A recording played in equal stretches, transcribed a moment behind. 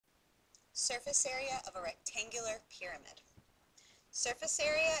Surface area of a rectangular pyramid. Surface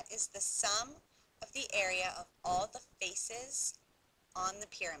area is the sum of the area of all the faces on the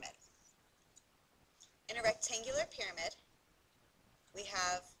pyramid. In a rectangular pyramid, we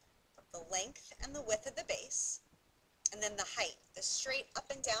have the length and the width of the base, and then the height, the straight up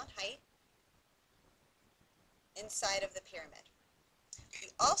and down height inside of the pyramid. We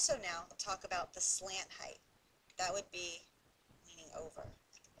also now talk about the slant height. That would be leaning over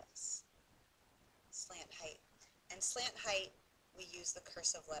like this. Slant height. And slant height, we use the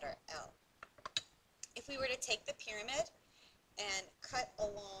cursive letter L. If we were to take the pyramid and cut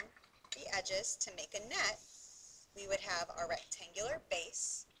along the edges to make a net, we would have our rectangular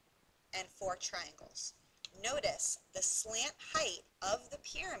base and 4 triangles. Notice the slant height of the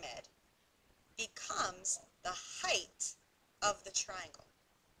pyramid becomes the height of the triangle.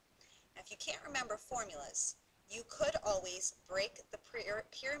 Now, if you can't remember formulas, you could always break the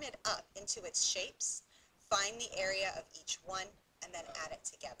pyramid up into its shapes, find the area of each one, and then add it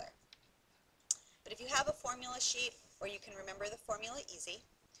together. But if you have a formula sheet where you can remember the formula easy,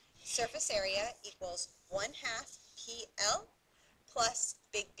 surface area equals 1/2 PL plus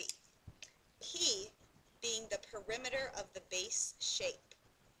big B. P being the perimeter of the base shape.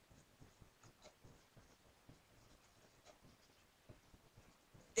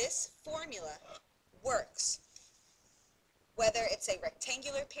 This formula works whether it's a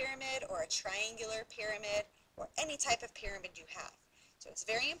rectangular pyramid or a triangular pyramid or any type of pyramid you have. So it's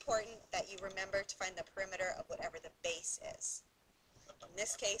very important that you remember to find the perimeter of whatever the base is. In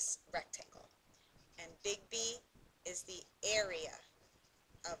this case, rectangle. And big B is the area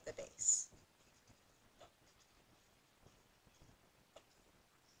of the base.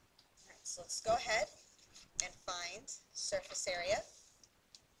 All right, so let's go ahead and find surface area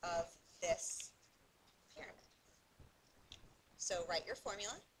of this pyramid. So write your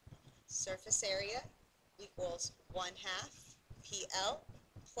formula. Surface area equals 1/2 PL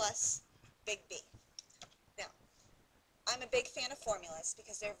plus big B. Now, I'm a big fan of formulas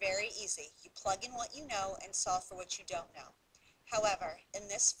because they're very easy. You plug in what you know and solve for what you don't know. However, in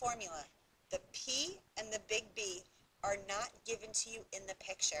this formula, the P and the big B are not given to you in the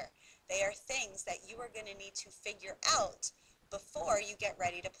picture. They are things that you are going to need to figure out before you get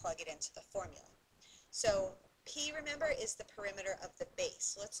ready to plug it into the formula. So P, remember, is the perimeter of the base.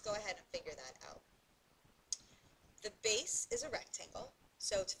 So let's go ahead and figure that out. The base is a rectangle,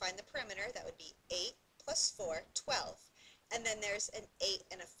 so to find the perimeter, that would be 8 plus 4, 12. And then there's an 8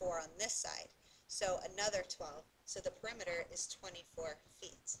 and a 4 on this side, so another 12. So the perimeter is 24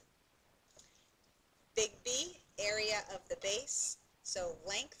 feet. Big B, area of the base, so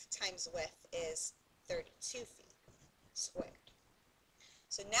length times width is 32 feet squared.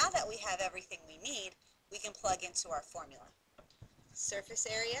 So now that we have everything we need, we can plug into our formula. Surface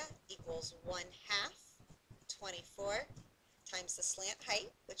area equals 1/2 24 times the slant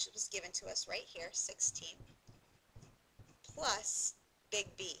height, which was given to us right here, 16, plus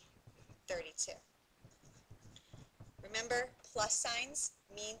big B, 32. Remember, plus signs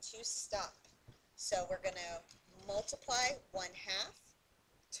mean to stop. So we're going to multiply 1/2,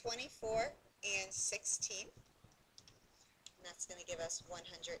 24, and 16. And that's going to give us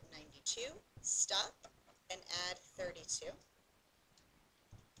 192. Stop and add 32.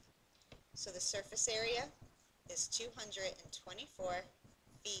 So the surface area is 224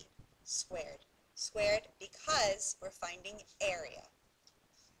 feet squared. Squared because we're finding area.